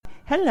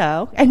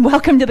Hello, and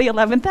welcome to the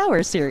 11th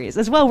Hour series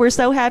as well. We're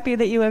so happy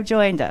that you have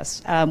joined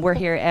us. We're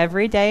here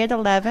every day at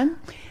 11.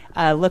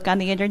 Look on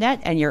the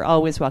internet, and you're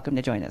always welcome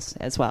to join us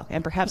as well.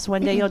 And perhaps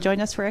one day you'll join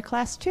us for a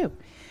class too.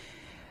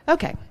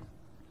 Okay,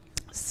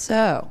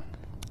 so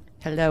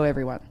hello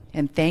everyone,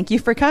 and thank you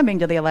for coming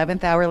to the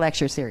 11th Hour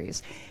lecture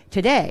series.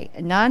 Today,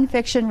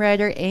 nonfiction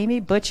writer Amy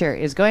Butcher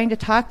is going to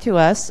talk to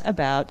us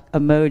about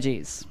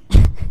emojis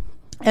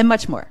and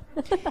much more.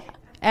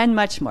 And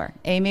much more.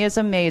 Amy is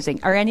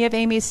amazing. Are any of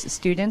Amy's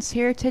students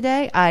here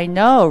today? I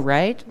know,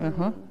 right?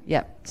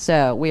 Yep.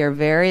 So we are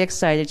very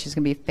excited. She's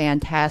going to be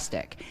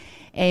fantastic.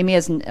 Amy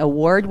is an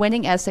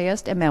award-winning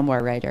essayist and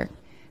memoir writer.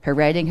 Her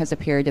writing has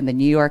appeared in the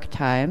New York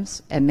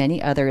Times and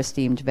many other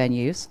esteemed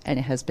venues, and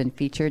it has been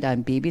featured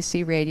on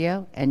BBC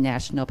Radio and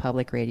National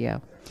Public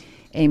Radio.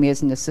 Amy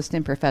is an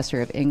assistant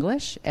professor of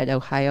English at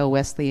Ohio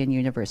Wesleyan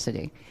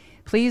University.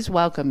 Please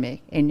welcome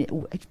me,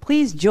 and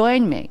please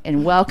join me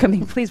in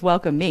welcoming, please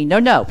welcome me.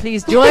 No,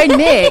 please join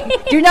me.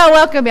 Do not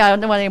welcome me. I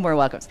don't want any more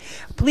welcomes.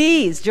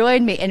 Please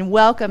join me in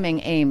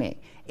welcoming Amy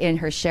in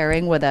her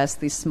sharing with us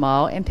the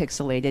small and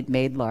pixelated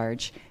made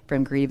large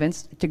from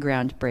grievance to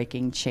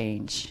groundbreaking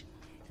change.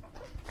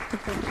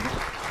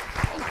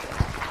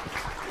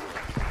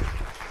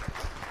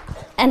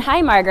 And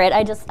hi, Margaret.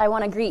 I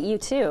want to greet you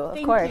too,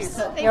 of course.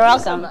 You're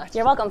welcome.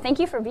 You're welcome. Thank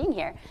you for being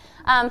here.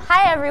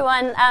 Hi,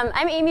 everyone.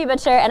 I'm Amy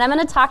Butcher, and I'm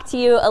going to talk to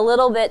you a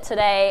little bit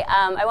today.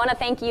 I want to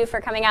thank you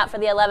for coming out for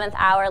the 11th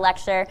Hour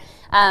lecture.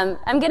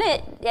 I'm going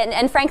to,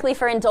 and frankly,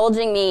 for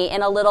indulging me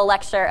in a little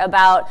lecture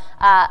about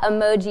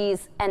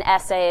emojis and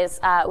essays,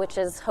 which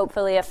is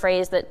hopefully a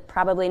phrase that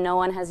probably no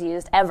one has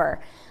used ever.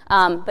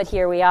 But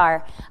here we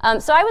are.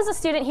 So I was a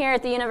student here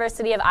at the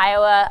University of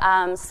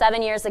Iowa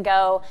 7 years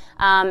ago,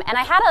 and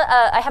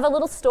I have a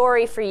little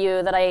story for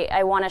you that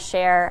I want to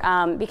share,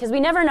 because we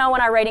never know when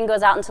our writing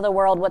goes out into the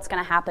world what's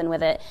going to happen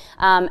with it.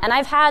 And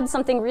I've had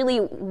something really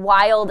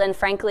wild and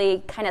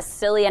frankly kind of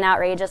silly and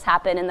outrageous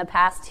happen in the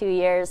past 2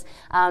 years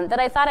that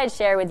I thought I'd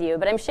share with you.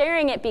 But I'm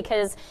sharing it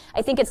because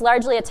I think it's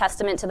largely a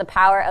testament to the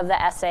power of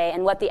the essay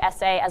and what the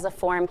essay as a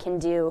form can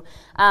do.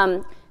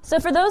 So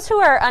for those who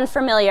are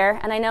unfamiliar,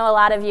 and I know a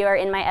lot of you are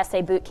in my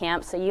essay boot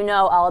camp, so you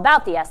know all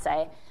about the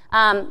essay.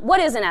 What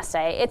is an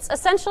essay? It's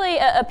essentially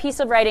a piece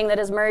of writing that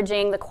is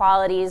merging the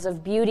qualities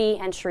of beauty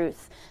and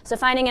truth. So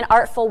finding an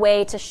artful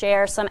way to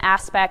share some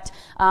aspect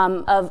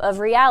of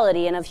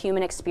reality and of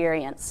human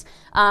experience.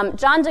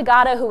 John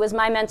DeGatta, who was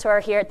my mentor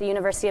here at the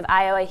University of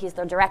Iowa, he's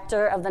the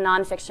director of the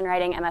nonfiction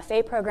writing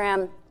MFA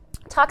program,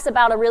 talks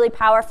about a really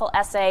powerful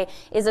essay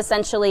is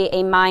essentially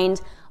a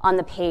mind on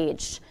the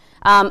page.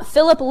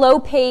 Philip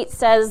Lopate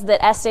says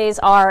that essays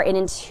are an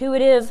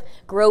intuitive,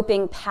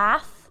 groping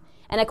path,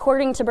 and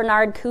according to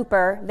Bernard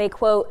Cooper, they,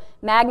 quote,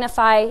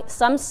 magnify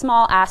some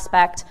small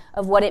aspect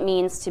of what it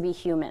means to be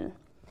human.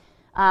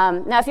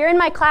 Now, if you're in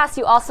my class,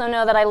 you also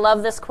know that I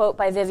love this quote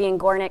by Vivian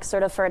Gornick,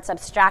 sort of for its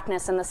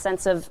abstractness in the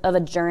sense of a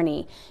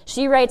journey.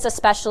 She writes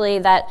especially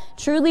that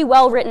truly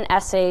well-written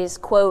essays,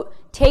 quote,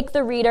 take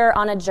the reader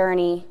on a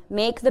journey,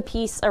 make the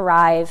piece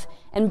arrive,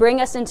 and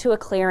bring us into a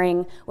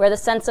clearing where the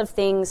sense of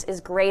things is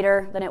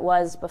greater than it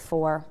was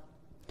before.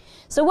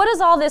 So what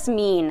does all this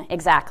mean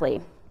exactly?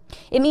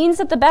 It means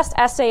that the best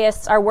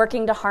essayists are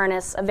working to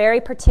harness a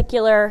very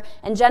particular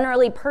and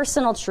generally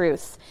personal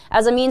truth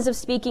as a means of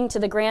speaking to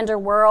the grander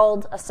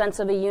world, a sense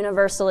of a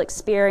universal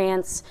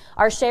experience,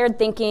 our shared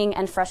thinking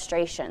and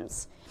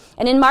frustrations.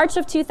 And in March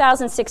of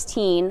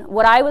 2016,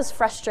 what I was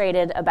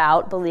frustrated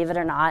about, believe it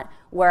or not,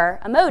 were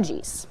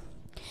emojis.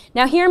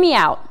 Now hear me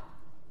out.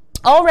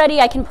 Already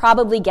I can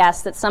probably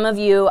guess that some of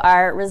you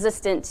are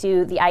resistant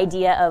to the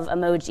idea of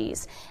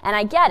emojis, and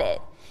I get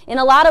it. In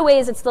a lot of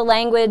ways, it's the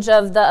language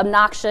of the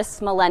obnoxious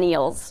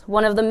millennials,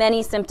 one of the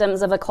many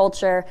symptoms of a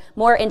culture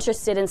more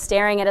interested in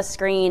staring at a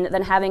screen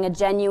than having a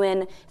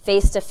genuine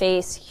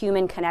face-to-face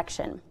human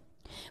connection.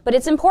 But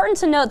it's important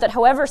to note that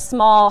however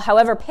small,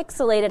 however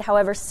pixelated,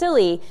 however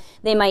silly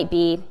they might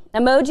be,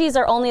 emojis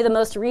are only the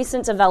most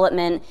recent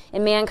development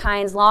in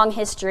mankind's long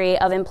history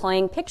of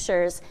employing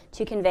pictures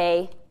to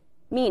convey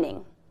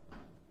meaning.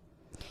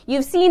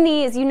 You've seen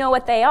these, you know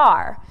what they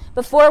are.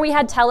 Before we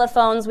had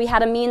telephones, we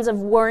had a means of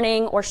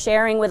warning or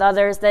sharing with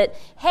others that,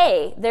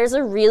 hey, there's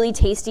a really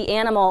tasty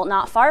animal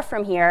not far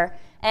from here,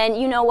 and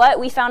you know what?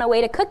 We found a way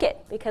to cook it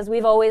because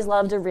we've always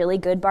loved a really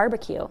good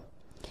barbecue.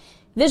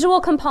 Visual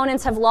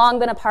components have long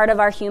been a part of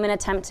our human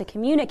attempt to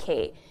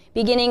communicate,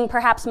 beginning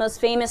perhaps most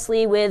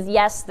famously with,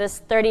 yes,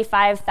 this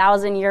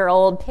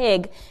 35,000-year-old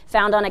pig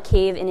found on a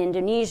cave in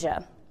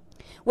Indonesia.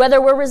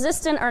 Whether we're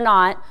resistant or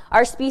not,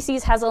 our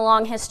species has a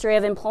long history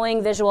of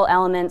employing visual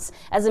elements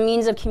as a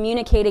means of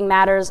communicating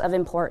matters of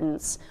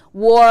importance.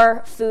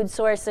 War, food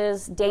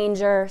sources,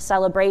 danger,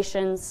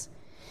 celebrations.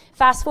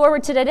 Fast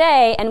forward to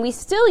today, and we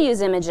still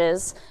use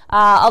images,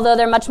 although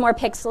they're much more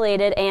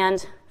pixelated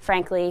and,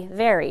 frankly,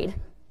 varied.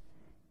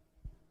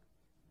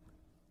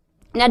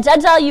 Now,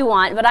 judge all you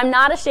want, but I'm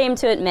not ashamed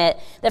to admit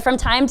that from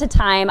time to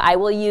time I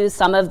will use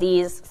some of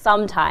these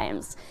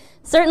sometimes.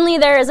 Certainly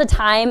there is a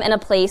time and a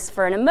place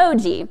for an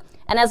emoji.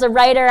 And as a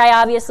writer, I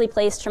obviously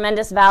place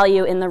tremendous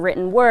value in the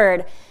written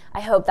word.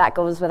 I hope that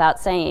goes without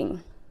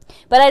saying.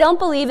 But I don't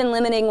believe in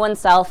limiting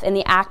oneself in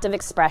the act of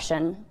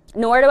expression,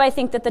 nor do I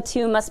think that the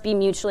two must be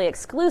mutually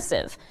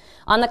exclusive.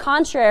 On the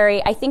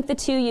contrary, I think the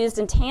two used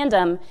in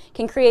tandem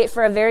can create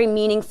for a very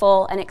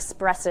meaningful and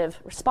expressive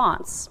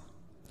response.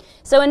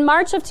 So in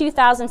March of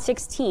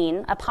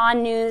 2016,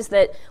 upon news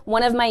that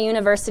one of my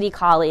university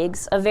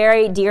colleagues, a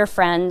very dear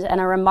friend and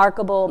a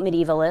remarkable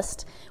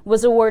medievalist,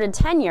 was awarded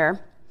tenure,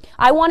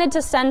 I wanted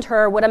to send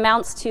her what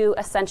amounts to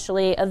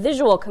essentially a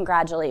visual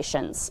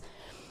congratulations.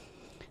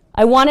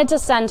 I wanted to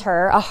send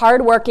her a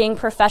hardworking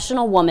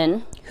professional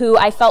woman who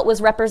I felt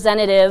was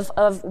representative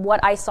of what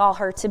I saw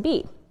her to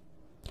be.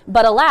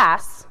 But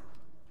alas,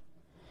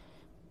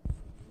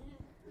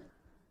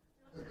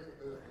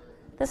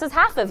 this is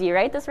half of you,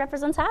 right? This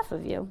represents half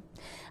of you.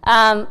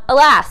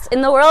 Alas,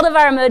 in the world of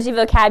our emoji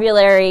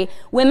vocabulary,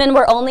 women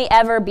were only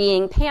ever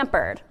being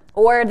pampered,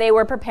 or they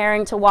were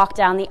preparing to walk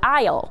down the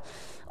aisle,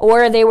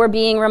 or they were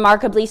being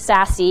remarkably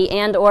sassy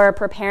and or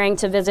preparing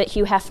to visit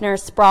Hugh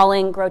Hefner's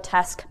sprawling,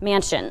 grotesque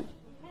mansion.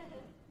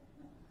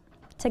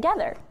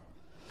 Together.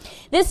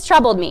 This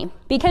troubled me,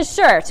 because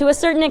sure, to a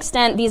certain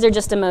extent, these are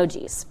just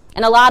emojis,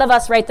 and a lot of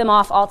us write them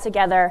off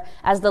altogether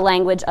as the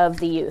language of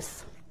the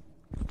youth.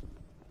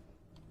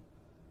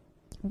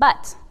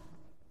 But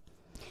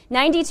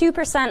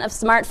 92% of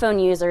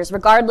smartphone users,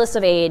 regardless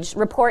of age,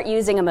 report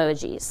using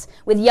emojis,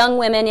 with young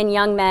women and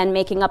young men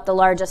making up the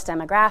largest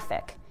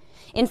demographic.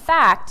 In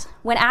fact,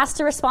 when asked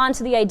to respond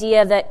to the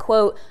idea that,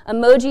 quote,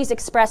 emojis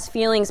express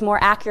feelings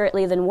more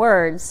accurately than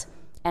words,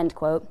 end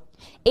quote,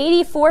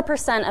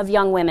 84% of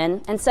young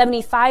women and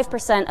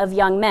 75% of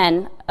young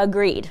men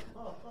agreed.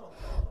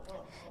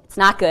 It's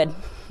not good.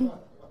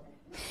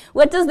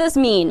 What does this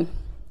mean?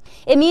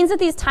 It means that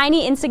these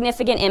tiny,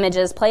 insignificant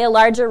images play a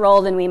larger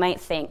role than we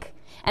might think,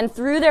 and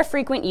through their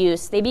frequent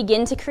use, they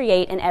begin to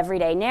create an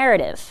everyday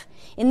narrative.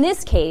 In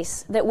this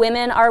case, that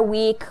women are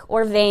weak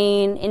or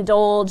vain,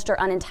 indulged or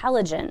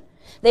unintelligent.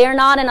 They are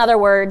not, in other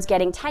words,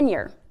 getting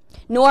tenure,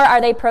 nor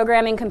are they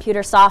programming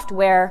computer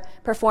software,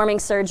 performing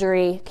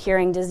surgery,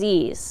 curing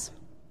disease.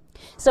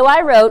 So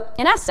I wrote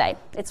an essay.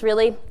 It's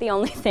really the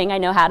only thing I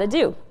know how to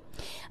do.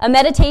 A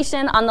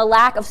meditation on the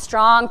lack of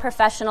strong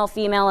professional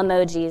female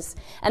emojis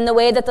and the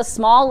way that the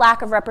small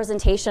lack of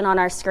representation on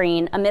our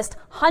screen amidst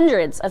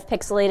hundreds of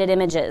pixelated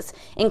images,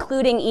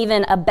 including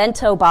even a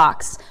bento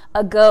box,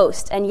 a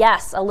ghost, and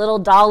yes, a little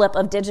dollop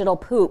of digital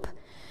poop,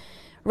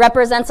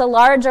 represents a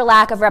larger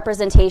lack of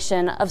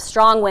representation of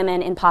strong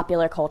women in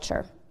popular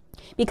culture.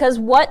 Because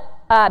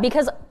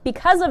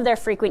of their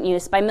frequent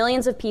use by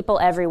millions of people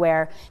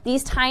everywhere,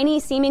 these tiny,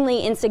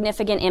 seemingly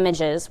insignificant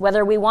images,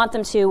 whether we want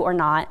them to or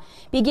not,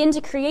 begin to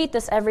create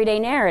this everyday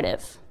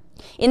narrative.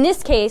 In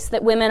this case,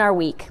 that women are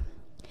weak.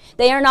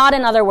 They are not,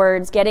 in other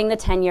words, getting the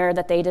tenure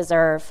that they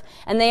deserve,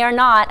 and they are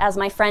not, as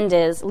my friend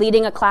is,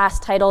 leading a class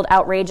titled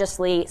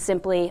outrageously,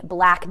 simply,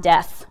 Black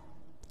Death.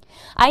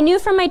 I knew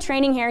from my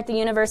training here at the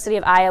University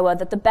of Iowa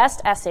that the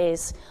best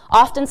essays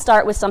often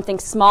start with something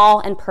small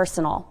and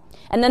personal,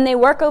 and then they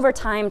work over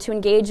time to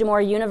engage a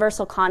more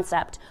universal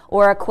concept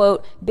or a,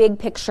 quote, big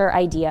picture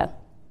idea.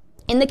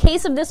 In the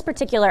case of this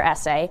particular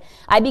essay,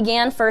 I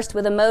began first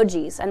with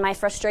emojis and my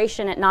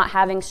frustration at not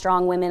having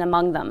strong women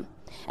among them.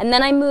 And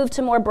then I moved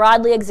to more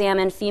broadly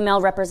examine female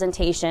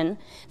representation,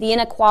 the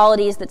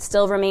inequalities that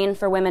still remain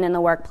for women in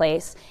the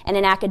workplace, and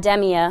in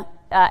academia,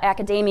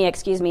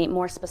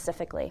 more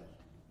specifically.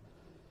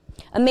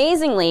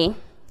 Amazingly,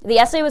 the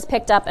essay was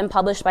picked up and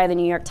published by the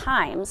New York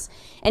Times,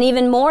 and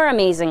even more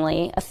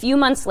amazingly, a few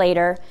months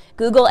later,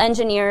 Google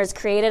engineers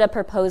created a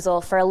proposal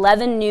for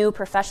 11 new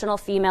professional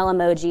female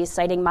emojis,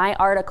 citing my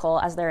article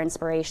as their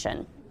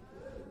inspiration.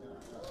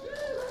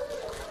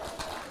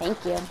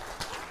 Thank you.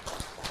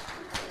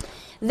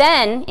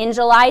 Then, in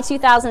July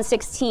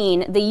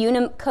 2016, the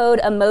Unicode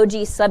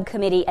Emoji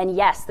Subcommittee, and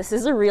yes, this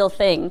is a real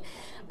thing,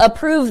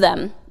 approved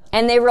them,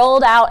 and they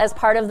rolled out as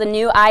part of the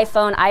new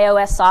iPhone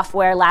iOS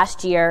software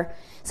last year,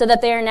 so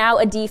that they are now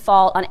a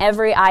default on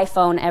every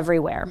iPhone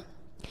everywhere.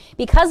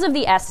 Because of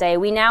the essay,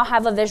 we now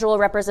have a visual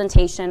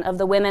representation of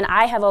the women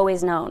I have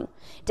always known,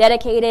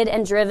 dedicated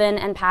and driven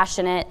and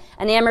passionate,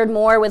 enamored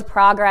more with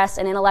progress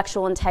and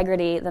intellectual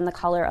integrity than the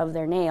color of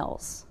their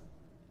nails.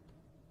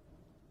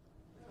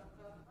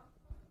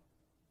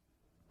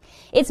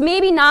 It's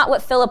maybe not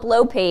what Philip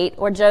Lopate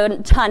or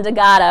John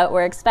DeGata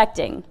were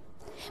expecting.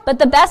 But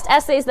the best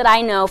essays that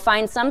I know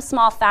find some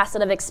small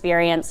facet of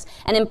experience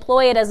and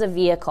employ it as a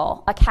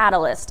vehicle, a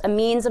catalyst, a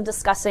means of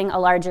discussing a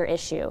larger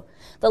issue.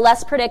 The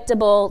less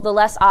predictable, the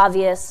less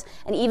obvious,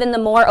 and even the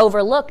more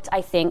overlooked,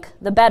 I think,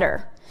 the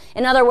better.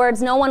 In other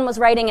words, no one was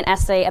writing an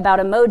essay about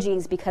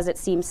emojis because it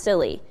seemed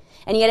silly,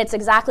 and yet it's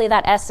exactly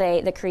that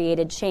essay that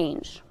created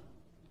change.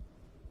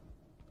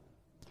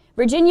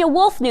 Virginia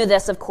Woolf knew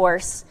this, of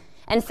course,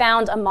 and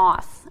found a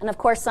moth. And of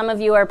course, some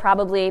of you are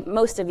probably,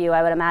 most of you,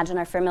 I would imagine,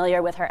 are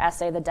familiar with her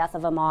essay, The Death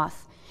of a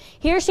Moth.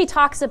 Here she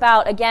talks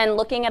about, again,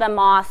 looking at a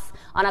moth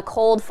on a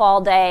cold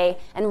fall day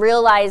and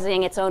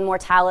realizing its own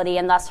mortality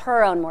and thus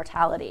her own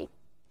mortality.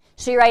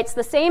 She writes,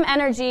 the same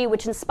energy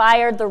which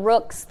inspired the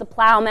rooks, the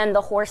plowmen,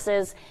 the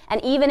horses,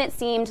 and even, it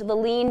seemed, the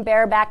lean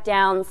bareback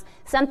downs,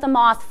 sent the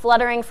moth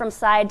fluttering from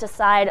side to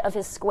side of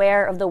his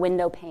square of the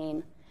window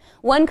pane.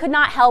 One could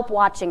not help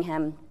watching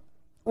him.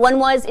 One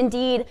was,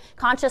 indeed,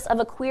 conscious of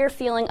a queer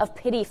feeling of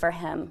pity for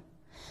him.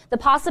 The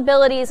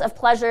possibilities of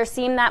pleasure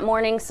seemed that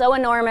morning so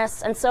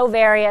enormous and so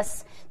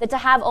various that to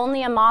have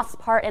only a moth's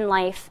part in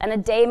life, and a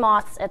day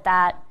moth's at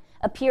that,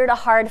 appeared a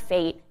hard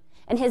fate,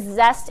 and his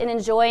zest in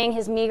enjoying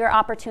his meager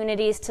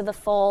opportunities to the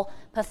full,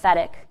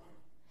 pathetic.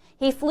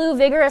 He flew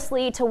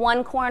vigorously to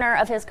one corner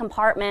of his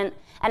compartment,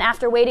 and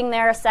after waiting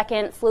there a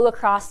second, flew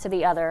across to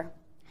the other.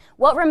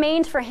 What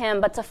remained for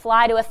him but to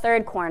fly to a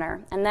third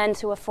corner, and then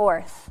to a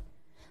fourth?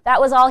 That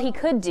was all he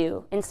could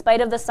do, in spite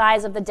of the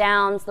size of the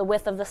downs, the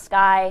width of the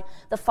sky,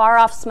 the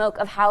far-off smoke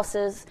of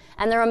houses,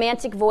 and the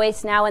romantic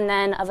voice now and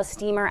then of a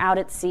steamer out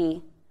at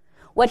sea.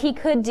 What he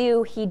could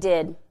do, he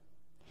did.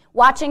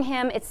 Watching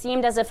him, it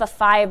seemed as if a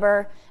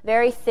fiber,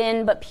 very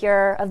thin but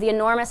pure, of the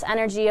enormous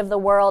energy of the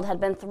world had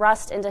been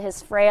thrust into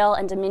his frail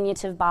and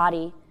diminutive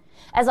body.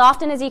 As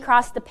often as he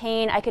crossed the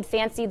pane, I could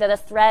fancy that a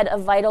thread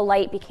of vital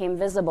light became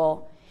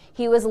visible.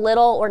 He was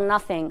little or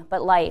nothing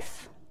but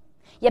life.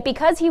 Yet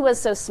because he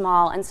was so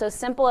small and so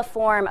simple a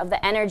form of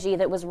the energy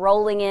that was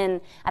rolling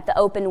in at the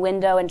open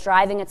window and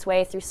driving its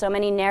way through so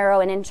many narrow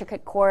and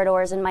intricate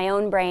corridors in my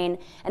own brain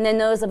and then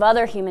those of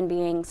other human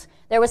beings,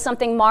 there was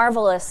something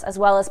marvelous as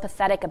well as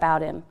pathetic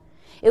about him.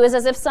 It was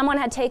as if someone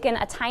had taken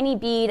a tiny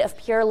bead of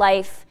pure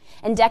life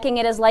and, decking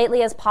it as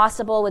lightly as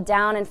possible with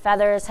down and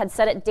feathers, had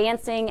set it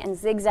dancing and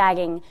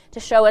zigzagging to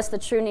show us the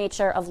true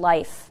nature of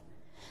life.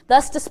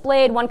 Thus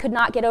displayed, one could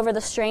not get over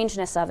the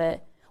strangeness of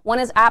it. One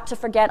is apt to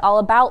forget all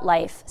about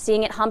life,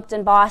 seeing it humped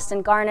and bossed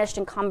and garnished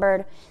and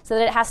cumbered, so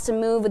that it has to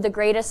move with the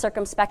greatest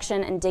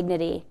circumspection and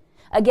dignity.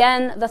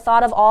 Again, the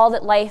thought of all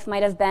that life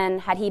might have been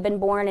had he been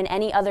born in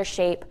any other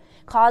shape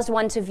caused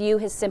one to view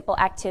his simple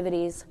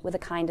activities with a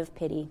kind of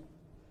pity.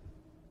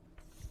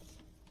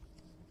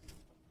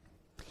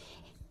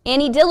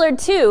 Annie Dillard,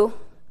 too,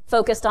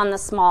 focused on the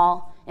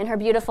small in her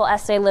beautiful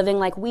essay, Living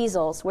Like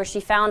Weasels, where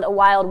she found a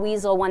wild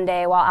weasel one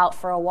day while out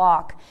for a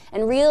walk.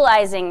 And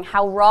realizing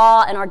how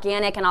raw and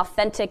organic and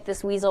authentic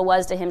this weasel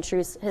was to him,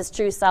 his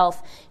true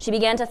self, she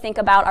began to think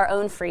about our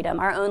own freedom,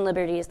 our own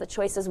liberties, the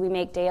choices we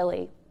make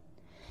daily.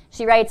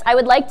 She writes, I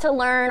would like to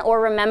learn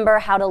or remember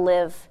how to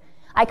live.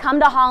 I come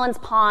to Holland's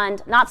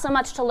Pond, not so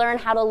much to learn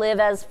how to live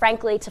as,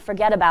 frankly, to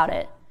forget about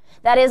it.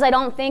 That is, I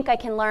don't think I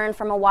can learn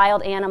from a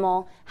wild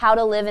animal how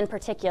to live in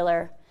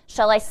particular.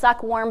 Shall I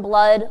suck warm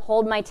blood,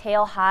 hold my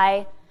tail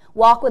high,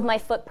 walk with my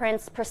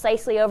footprints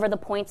precisely over the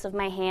points of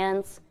my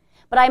hands?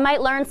 But I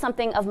might learn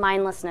something of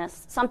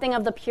mindlessness, something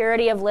of the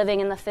purity of living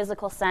in the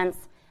physical sense,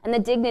 and the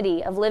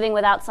dignity of living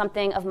without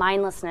something of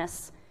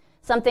mindlessness,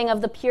 something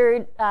of the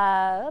pure,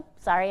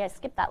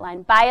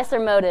 bias or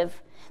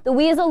motive. The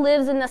weasel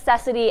lives in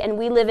necessity and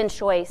we live in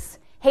choice,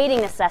 hating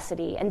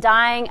necessity and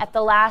dying at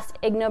the last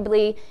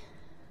ignobly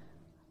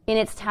in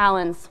its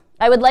talons.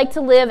 I would like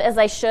to live as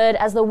I should,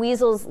 as the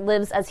weasel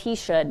lives as he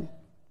should.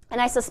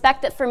 And I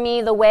suspect that for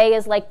me, the way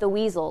is like the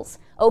weasel's,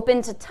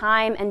 open to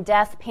time and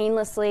death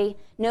painlessly,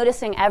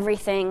 noticing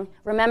everything,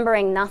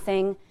 remembering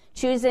nothing,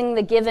 choosing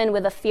the given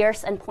with a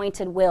fierce and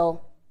pointed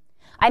will.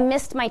 I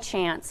missed my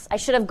chance. I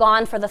should have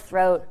gone for the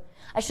throat.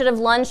 I should have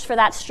lunged for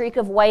that streak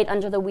of white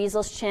under the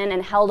weasel's chin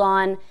and held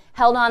on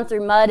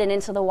through mud and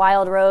into the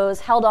wild rose,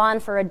 held on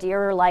for a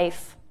dearer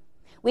life.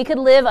 We could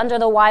live under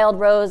the wild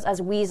rose as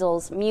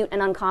weasels, mute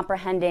and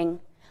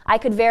uncomprehending. I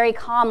could very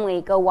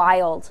calmly go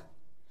wild.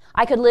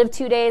 I could live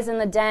 2 days in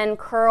the den,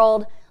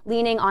 curled,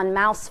 leaning on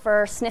mouse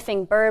fur,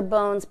 sniffing bird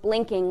bones,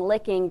 blinking,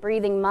 licking,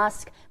 breathing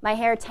musk, my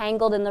hair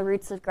tangled in the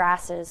roots of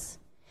grasses.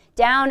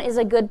 Down is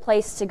a good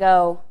place to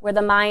go, where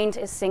the mind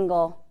is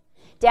single.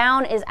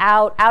 Down is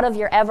out of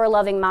your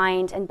ever-loving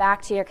mind and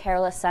back to your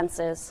careless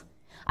senses.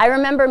 I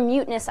remember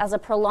muteness as a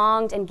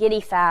prolonged and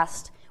giddy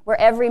fast, where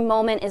every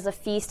moment is a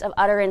feast of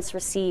utterance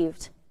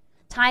received.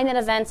 Time and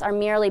events are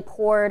merely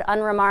poured,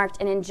 unremarked,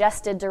 and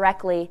ingested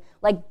directly,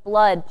 like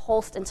blood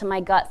pulsed into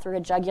my gut through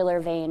a jugular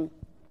vein.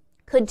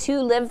 Could two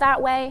live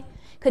that way?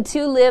 Could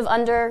two live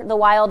under the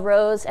wild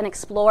rose and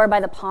explore by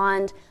the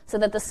pond so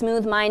that the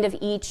smooth mind of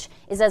each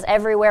is as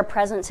everywhere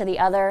present to the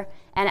other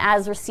and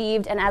as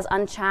received and as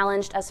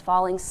unchallenged as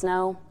falling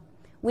snow?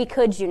 We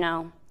could, you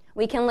know.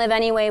 We can live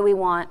any way we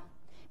want.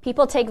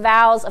 People take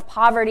vows of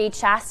poverty,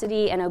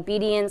 chastity, and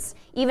obedience,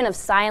 even of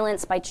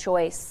silence by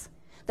choice.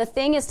 The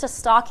thing is to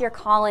stalk your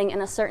calling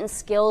in a certain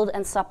skilled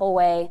and supple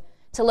way,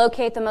 to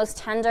locate the most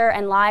tender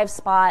and live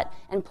spot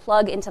and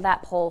plug into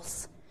that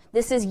pulse.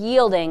 This is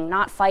yielding,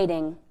 not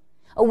fighting.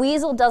 A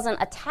weasel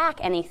doesn't attack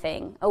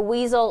anything. A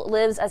weasel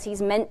lives as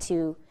he's meant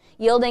to,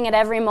 yielding at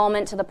every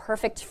moment to the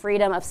perfect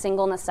freedom of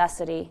single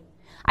necessity.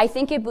 I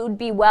think it would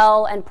be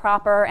well and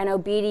proper and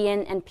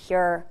obedient and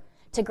pure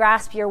to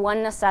grasp your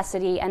one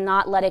necessity and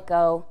not let it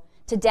go,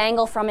 to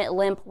dangle from it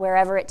limp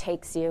wherever it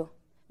takes you.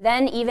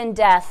 Then even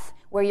death,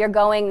 where you're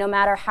going no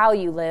matter how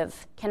you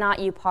live, cannot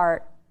you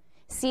part.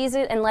 Seize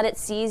it and let it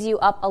seize you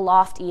up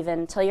aloft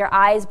even, till your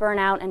eyes burn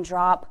out and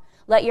drop,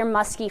 Let your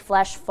musky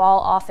flesh fall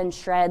off in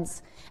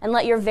shreds, and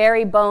let your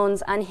very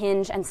bones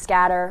unhinge and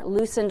scatter,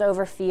 loosened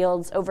over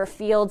fields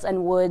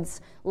and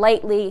woods,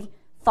 lightly,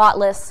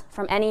 thoughtless,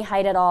 from any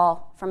height at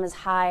all, from as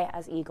high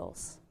as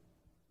eagles.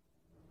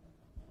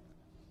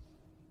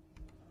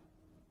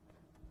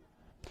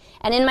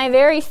 And in my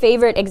very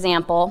favorite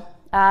example,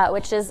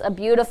 which is a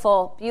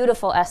beautiful,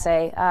 beautiful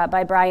essay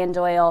by Brian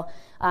Doyle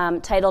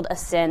titled A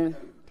Sin,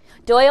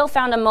 Doyle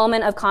found a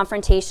moment of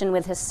confrontation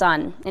with his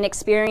son, an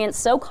experience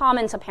so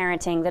common to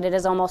parenting that it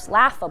is almost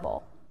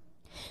laughable.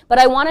 But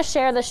I want to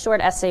share this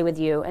short essay with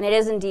you, and it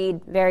is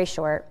indeed very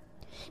short,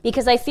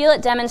 because I feel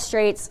it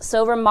demonstrates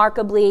so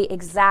remarkably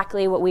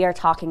exactly what we are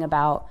talking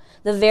about,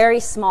 the very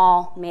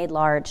small made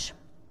large.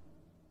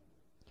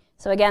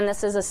 So again,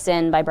 this is A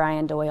Sin by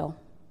Brian Doyle.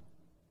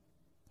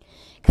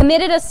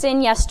 Committed a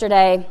sin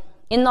yesterday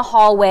in the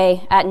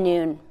hallway at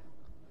noon.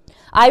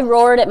 I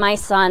roared at my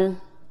son.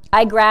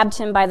 I grabbed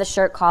him by the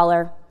shirt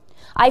collar.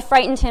 I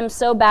frightened him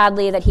so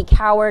badly that he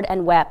cowered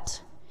and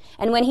wept.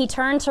 And when he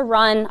turned to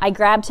run, I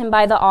grabbed him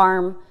by the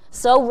arm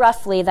so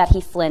roughly that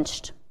he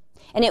flinched.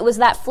 And it was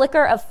that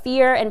flicker of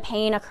fear and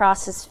pain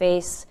across his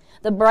face,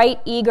 the bright,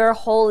 eager,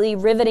 holy,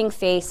 riveting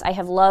face I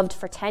have loved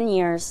for 10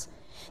 years,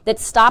 that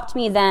stopped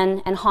me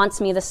then and haunts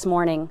me this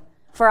morning,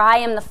 for I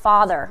am the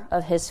father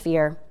of his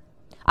fear.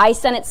 I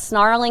sent it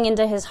snarling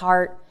into his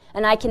heart,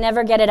 and I can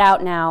never get it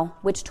out now,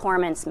 which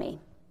torments me.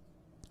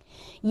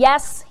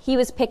 Yes, he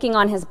was picking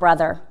on his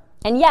brother.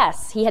 And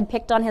yes, he had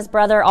picked on his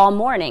brother all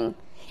morning.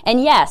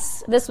 And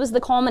yes, this was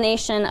the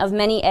culmination of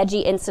many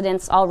edgy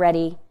incidents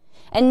already.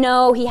 And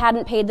no, he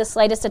hadn't paid the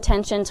slightest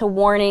attention to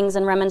warnings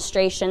and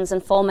remonstrations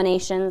and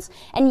fulminations.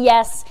 And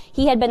yes,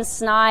 he had been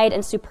snide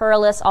and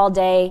superfluous all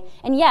day.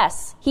 And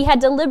yes, he had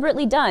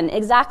deliberately done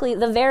exactly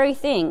the very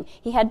thing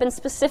he had been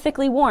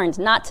specifically warned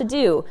not to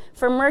do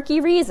for murky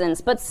reasons.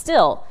 But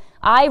still,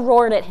 I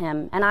roared at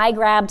him, and I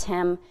grabbed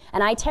him,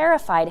 and I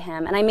terrified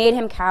him, and I made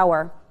him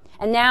cower.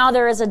 And now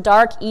there is a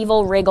dark,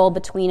 evil wriggle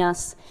between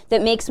us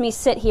that makes me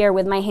sit here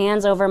with my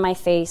hands over my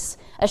face,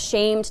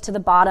 ashamed to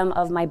the bottom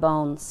of my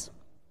bones.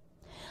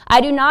 I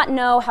do not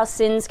know how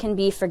sins can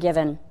be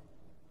forgiven.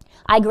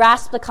 I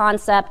grasp the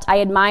concept. I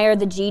admire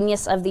the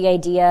genius of the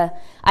idea.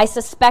 I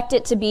suspect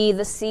it to be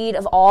the seed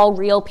of all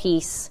real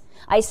peace.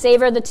 I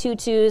savor the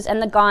Tutus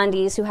and the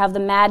Gandhis who have the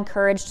mad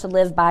courage to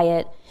live by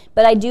it,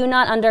 but I do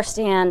not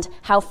understand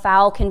how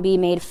foul can be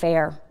made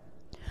fair.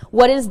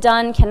 What is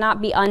done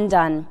cannot be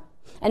undone,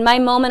 and my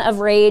moment of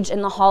rage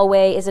in the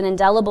hallway is an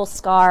indelible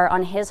scar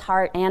on his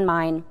heart and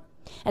mine.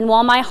 And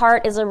while my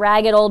heart is a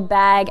ragged old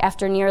bag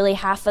after nearly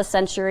half a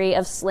century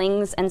of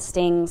slings and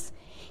stings,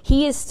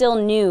 he is still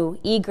new,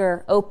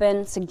 eager,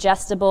 open,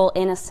 suggestible,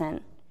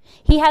 innocent.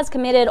 He has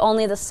committed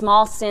only the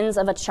small sins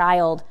of a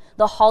child,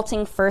 the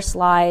halting first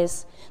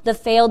lies, the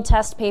failed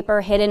test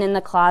paper hidden in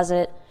the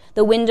closet,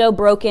 the window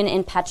broken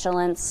in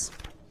petulance,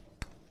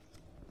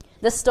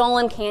 the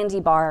stolen candy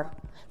bar,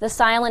 the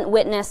silent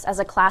witness as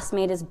a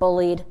classmate is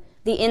bullied,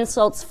 the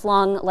insults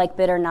flung like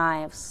bitter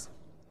knives.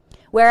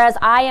 Whereas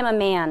I am a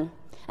man,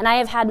 and I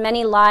have had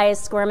many lies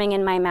squirming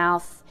in my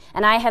mouth,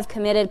 and I have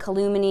committed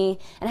calumny,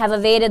 and have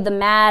evaded the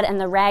mad and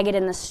the ragged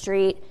in the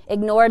street,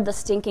 ignored the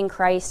stinking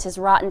Christ, his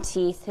rotten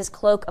teeth, his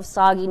cloak of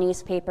soggy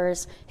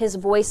newspapers, his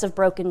voice of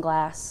broken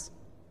glass.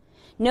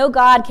 No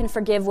God can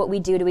forgive what we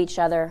do to each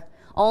other.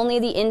 Only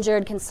the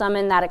injured can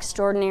summon that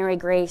extraordinary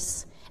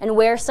grace, and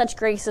where such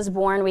grace is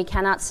born we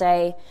cannot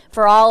say,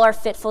 for all our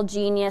fitful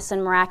genius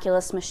and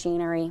miraculous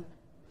machinery.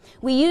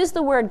 We use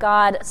the word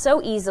God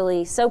so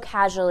easily, so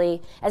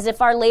casually, as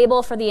if our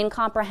label for the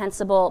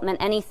incomprehensible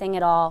meant anything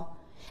at all.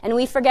 And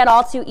we forget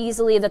all too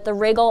easily that the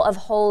wriggle of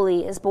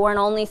holy is born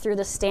only through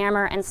the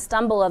stammer and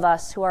stumble of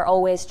us who are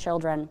always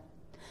children.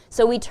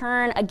 So we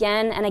turn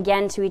again and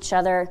again to each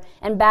other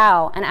and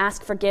bow and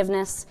ask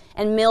forgiveness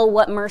and mill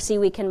what mercy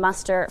we can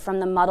muster from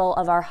the muddle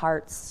of our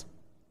hearts.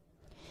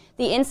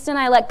 The instant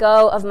I let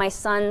go of my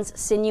son's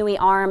sinewy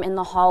arm in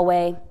the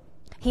hallway,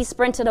 he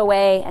sprinted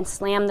away and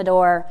slammed the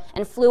door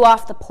and flew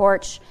off the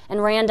porch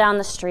and ran down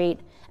the street,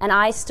 and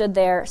I stood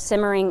there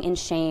simmering in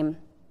shame.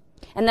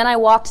 And then I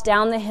walked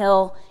down the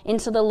hill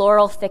into the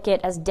laurel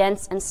thicket as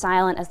dense and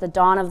silent as the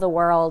dawn of the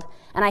world,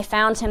 and I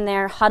found him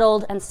there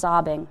huddled and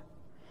sobbing.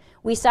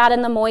 We sat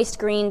in the moist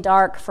green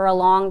dark for a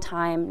long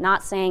time,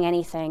 not saying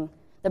anything,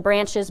 the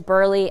branches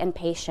burly and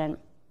patient.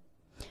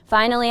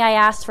 Finally, I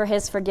asked for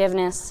his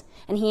forgiveness,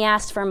 and he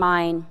asked for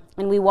mine,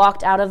 and we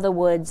walked out of the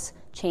woods,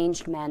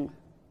 changed men.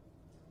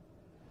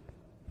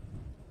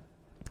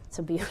 It's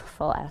a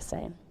beautiful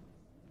essay.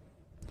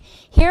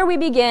 Here we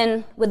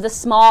begin with the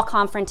small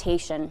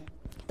confrontation,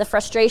 the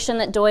frustration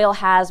that Doyle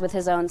has with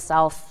his own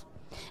self.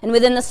 And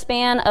within the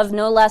span of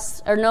no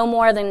less or no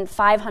more than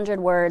 500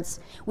 words,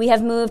 we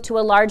have moved to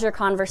a larger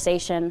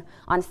conversation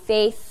on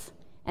faith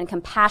and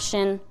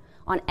compassion,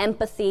 on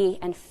empathy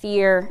and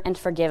fear and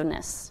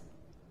forgiveness.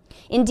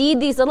 Indeed,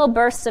 these little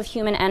bursts of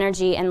human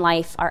energy and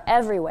life are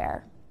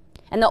everywhere.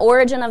 And the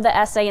origin of the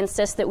essay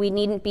insists that we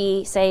needn't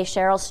be, say,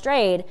 Cheryl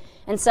Strayed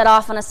and set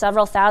off on a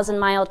several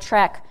thousand-mile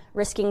trek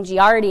risking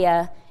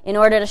giardia in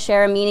order to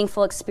share a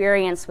meaningful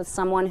experience with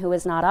someone who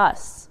is not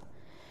us.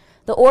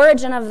 The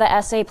origin of the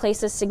essay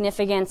places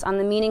significance on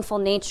the meaningful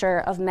nature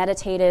of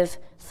meditative,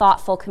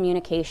 thoughtful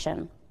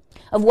communication,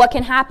 of what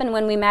can happen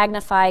when we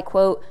magnify,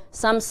 quote,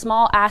 some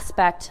small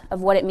aspect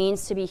of what it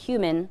means to be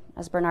human,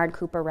 as Bernard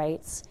Cooper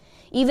writes,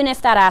 even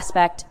if that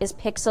aspect is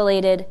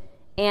pixelated,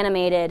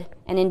 animated,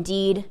 and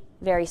indeed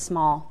very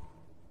small.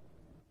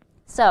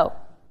 So,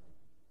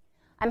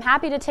 I'm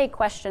happy to take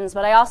questions,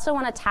 but I also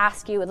want to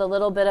task you with a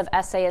little bit of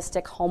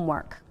essayistic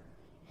homework,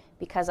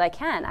 because I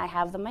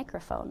have the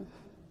microphone.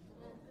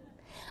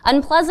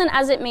 Unpleasant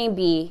as it may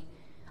be,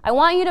 I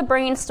want you to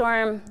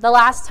brainstorm the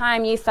last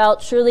time you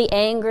felt truly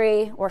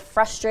angry or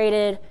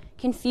frustrated,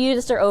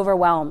 confused or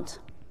overwhelmed.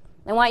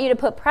 I want you to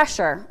put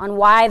pressure on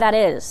why that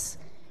is.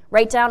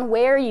 Write down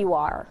where you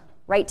are.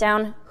 Write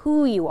down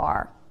who you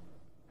are.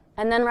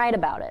 And then write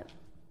about it.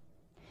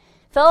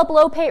 Philip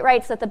Lopate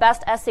writes that the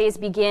best essays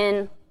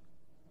begin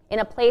in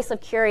a place of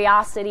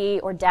curiosity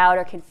or doubt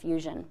or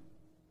confusion.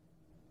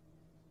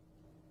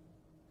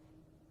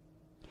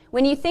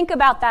 When you think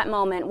about that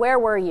moment, where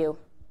were you?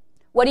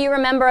 What do you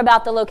remember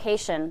about the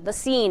location, the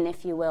scene,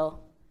 if you will?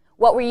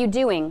 What were you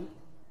doing?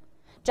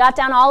 Jot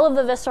down all of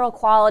the visceral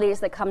qualities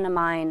that come to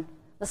mind,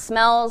 the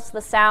smells,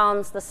 the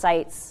sounds, the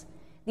sights.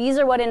 These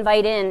are what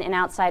invite in an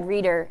outside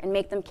reader and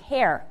make them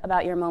care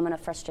about your moment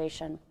of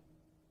frustration.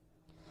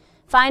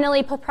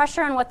 Finally, put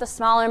pressure on what the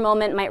smaller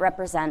moment might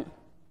represent.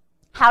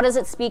 How does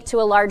it speak to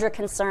a larger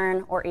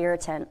concern or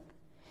irritant?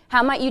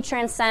 How might you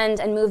transcend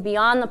and move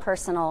beyond the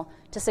personal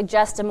to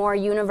suggest a more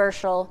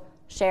universal,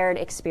 shared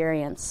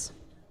experience?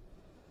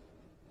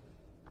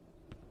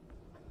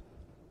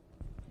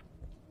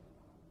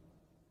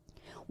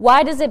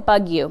 Why does it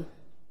bug you?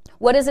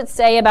 What does it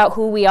say about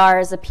who we are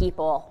as a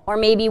people, or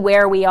maybe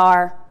where we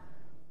are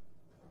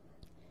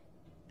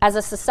as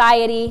a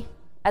society,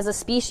 as a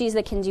species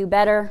that can do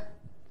better?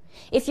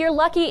 If you're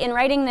lucky in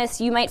writing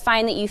this, you might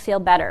find that you feel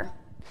better.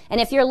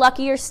 And if you're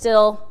luckier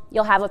still,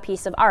 you'll have a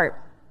piece of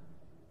art.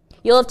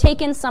 You'll have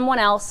taken someone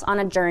else on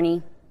a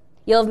journey.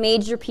 You'll have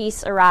made your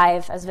piece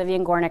arrive, as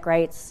Vivian Gornick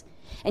writes,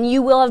 and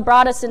you will have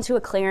brought us into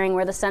a clearing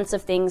where the sense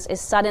of things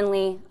is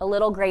suddenly a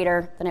little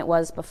greater than it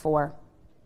was before.